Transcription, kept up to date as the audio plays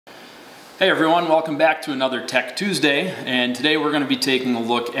Hey everyone, welcome back to another Tech Tuesday, and today we're going to be taking a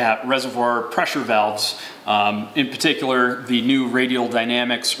look at reservoir pressure valves, in particular the new Radial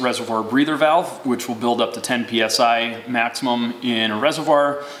Dynamics Reservoir Breather Valve, which will build up to 10 PSI maximum in a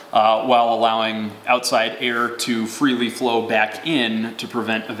reservoir while allowing outside air to freely flow back in to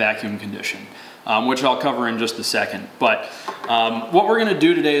prevent a vacuum condition, which I'll cover in just a second. But what we're going to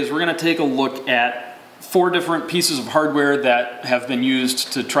do today is we're going to take a look at 4 different pieces of hardware that have been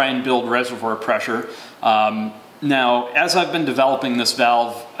used to try and build reservoir pressure. Now, as I've been developing this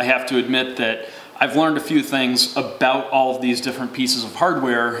valve, I have to admit that I've learned a few things about all of these different pieces of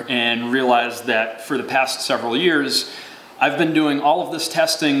hardware and realized that for the past several years, I've been doing all of this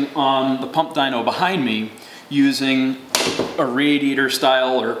testing on the pump dyno behind me using a radiator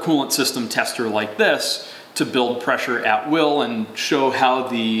style or coolant system tester like this to build pressure at will and show how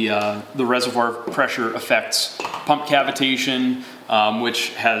the reservoir pressure affects pump cavitation, which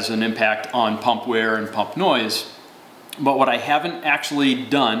has an impact on pump wear and pump noise. But what I haven't actually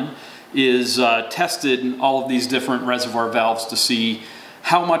done is tested all of these different reservoir valves to see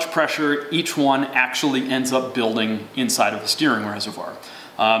how much pressure each one actually ends up building inside of a steering reservoir.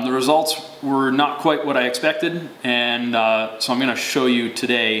 The results were not quite what I expected, and so I'm going to show you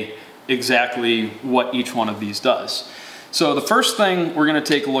today exactly what each one of these does. So the first thing we're going to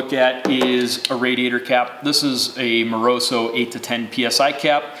take a look at is a radiator cap. This is a Moroso 8 to 10 PSI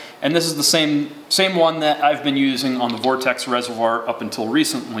cap, and this is the same one that I've been using on the Vortex reservoir up until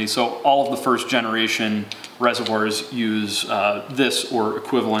recently. So all of the first generation reservoirs use this or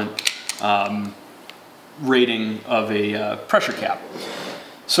equivalent rating of a pressure cap.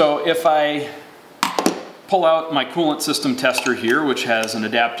 So if I pull out my coolant system tester here, which has an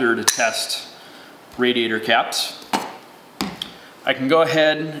adapter to test radiator caps, I can go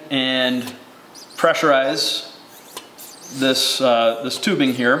ahead and pressurize this, this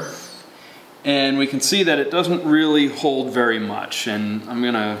tubing here, and we can see that it doesn't really hold very much. And I'm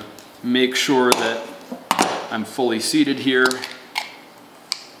going to make sure that I'm fully seated here.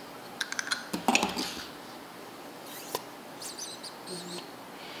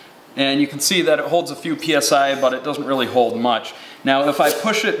 And you can see that it holds a few PSI, but it doesn't really hold much. Now, if I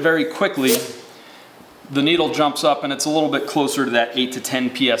push it very quickly, the needle jumps up and it's a little bit closer to that 8 to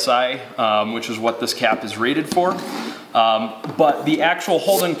 10 PSI, which is what this cap is rated for. But the actual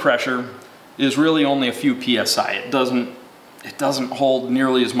holding pressure is really only a few PSI. It doesn't hold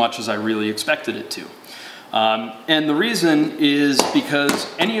nearly as much as I really expected it to. And the reason is because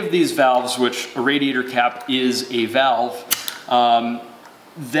any of these valves, which a radiator cap is a valve,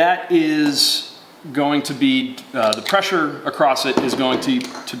 that is going to be, the pressure across it is going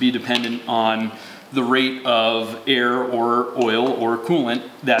to be dependent on the rate of air or oil or coolant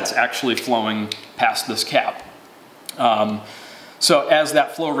that's actually flowing past this cap. So as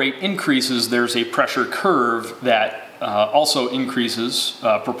that flow rate increases, there's a pressure curve that also increases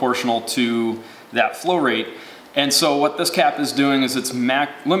proportional to that flow rate. And so what this cap is doing is it's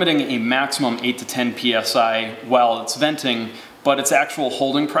limiting a maximum 8 to 10 PSI while it's venting, but its actual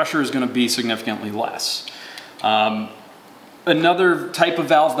holding pressure is going to be significantly less. Another type of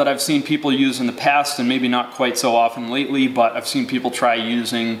valve that I've seen people use in the past, and maybe not quite so often lately, but I've seen people try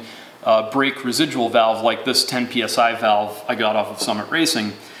using a brake residual valve like this 10 PSI valve I got off of Summit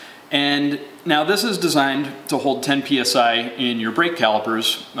Racing. And now this is designed to hold 10 PSI in your brake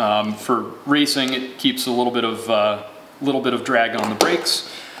calipers. For racing, it keeps a little bit of drag on the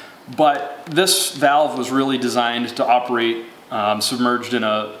brakes. But this valve was really designed to operate submerged in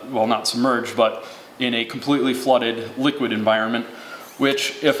a, well, not submerged, but in a completely flooded liquid environment,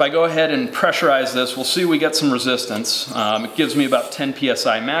 which if I go ahead and pressurize this, we'll see we get some resistance. It gives me about 10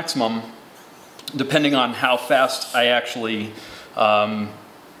 PSI maximum, depending on how fast I actually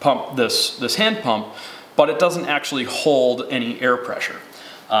pump this hand pump, but it doesn't actually hold any air pressure.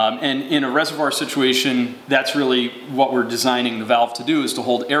 And in a reservoir situation, that's really what we're designing the valve to do, is to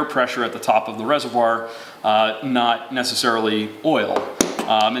hold air pressure at the top of the reservoir, not necessarily oil.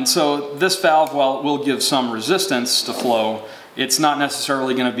 And so this valve, while it will give some resistance to flow, it's not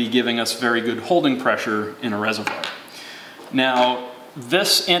necessarily going to be giving us very good holding pressure in a reservoir. Now,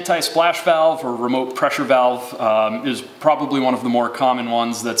 this anti-splash valve or remote pressure valve is probably one of the more common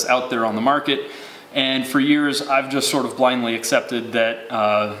ones that's out there on the market. And for years, I've just sort of blindly accepted that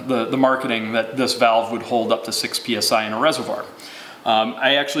the marketing that this valve would hold up to 6 PSI in a reservoir.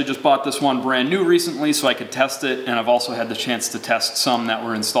 I actually just bought this one brand new recently so I could test it, and I've also had the chance to test some that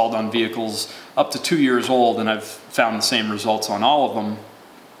were installed on vehicles up to 2 years old, and I've found the same results on all of them.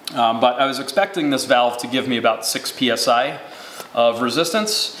 But I was expecting this valve to give me about 6 PSI of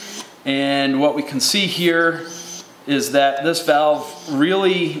resistance, and what we can see here is that this valve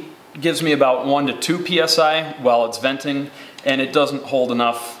really gives me about 1 to 2 PSI while it's venting, and it doesn't hold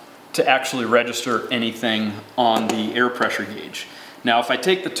enough to actually register anything on the air pressure gauge. Now if I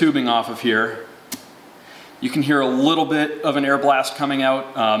take the tubing off of here, you can hear a little bit of an air blast coming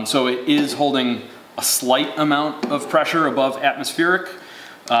out, so it is holding a slight amount of pressure above atmospheric,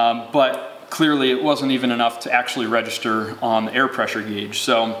 but clearly it wasn't even enough to actually register on the air pressure gauge.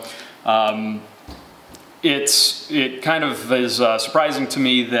 So it kind of is surprising to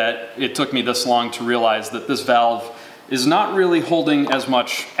me that it took me this long to realize that this valve is not really holding as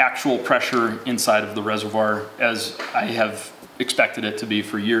much actual pressure inside of the reservoir as I have expected it to be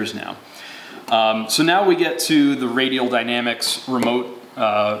for years now. So now we get to the Radial Dynamics remote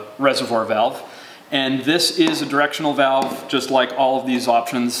reservoir valve, and this is a directional valve just like all of these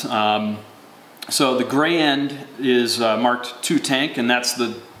options. So the gray end is marked to tank, and that's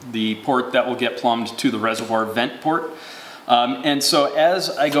the port that will get plumbed to the reservoir vent port. And so as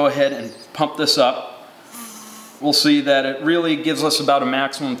I go ahead and pump this up, we'll see that it really gives us about a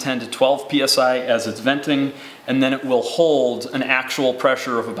maximum 10 to 12 PSI as it's venting, and then it will hold an actual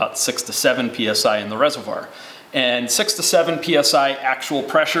pressure of about 6 to 7 PSI in the reservoir. And 6 to 7 PSI actual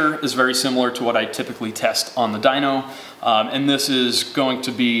pressure is very similar to what I typically test on the dyno, and this is going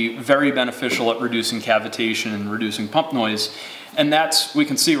to be very beneficial at reducing cavitation and reducing pump noise. And that's, we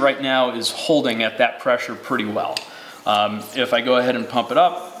can see right now, is holding at that pressure pretty well. If I go ahead and pump it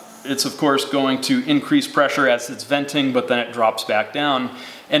up, it's of course going to increase pressure as it's venting, but then it drops back down.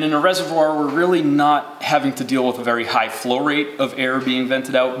 And in a reservoir, we're really not having to deal with a very high flow rate of air being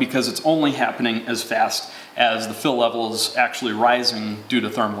vented out, because it's only happening as fast as the fill level is actually rising due to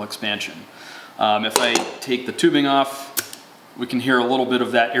thermal expansion. If I take the tubing off, we can hear a little bit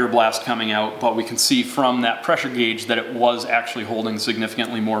of that air blast coming out, but we can see from that pressure gauge that it was actually holding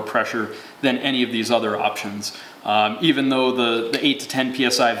significantly more pressure than any of these other options. Even though the 8 to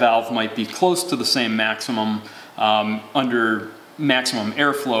 10 PSI valve might be close to the same maximum under maximum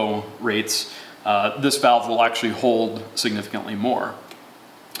airflow rates, this valve will actually hold significantly more.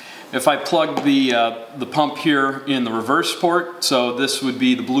 If I plug the pump here in the reverse port, so this would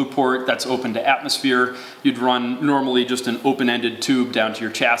be the blue port that's open to atmosphere, you'd run normally just an open-ended tube down to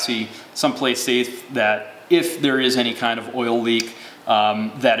your chassis, someplace safe that if there is any kind of oil leak,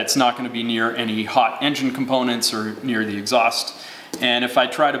 that it's not going to be near any hot engine components or near the exhaust. And if I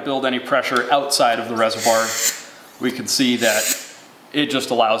try to build any pressure outside of the reservoir, we can see that it just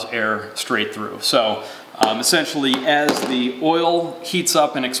allows air straight through. So essentially, as the oil heats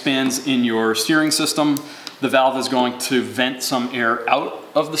up and expands in your steering system, the valve is going to vent some air out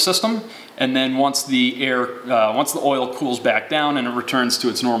of the system, and then once the oil cools back down and it returns to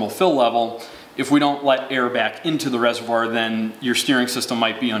its normal fill level, if we don't let air back into the reservoir, then your steering system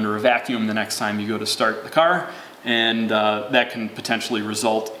might be under a vacuum the next time you go to start the car, and that can potentially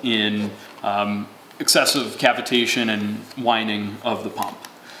result in excessive cavitation and whining of the pump.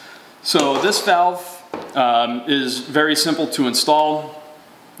 So this valve is very simple to install.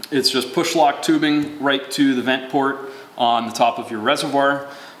 It's just push lock tubing right to the vent port on the top of your reservoir.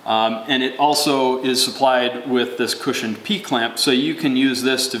 And it also is supplied with this cushioned P-clamp, so you can use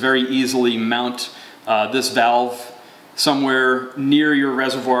this to very easily mount this valve somewhere near your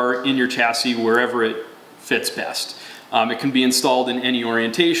reservoir in your chassis, wherever it fits best. It can be installed in any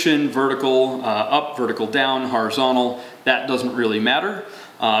orientation, vertical up, vertical down, horizontal. That doesn't really matter.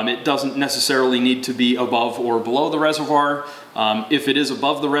 It doesn't necessarily need to be above or below the reservoir. If it is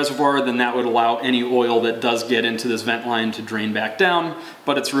above the reservoir, then that would allow any oil that does get into this vent line to drain back down,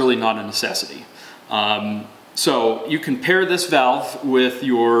 but it's really not a necessity. So you can pair this valve with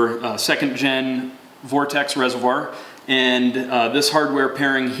your second gen Vortex reservoir, and this hardware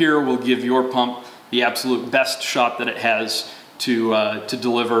pairing here will give your pump the absolute best shot that it has to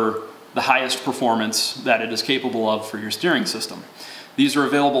deliver the highest performance that it is capable of for your steering system. These are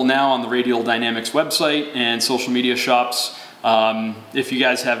available now on the Radial Dynamics website and social media shops. If you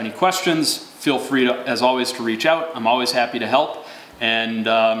guys have any questions, feel free to, as always, to reach out. I'm always happy to help. And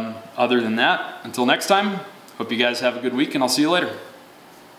other than that, until next time, hope you guys have a good week, and I'll see you later.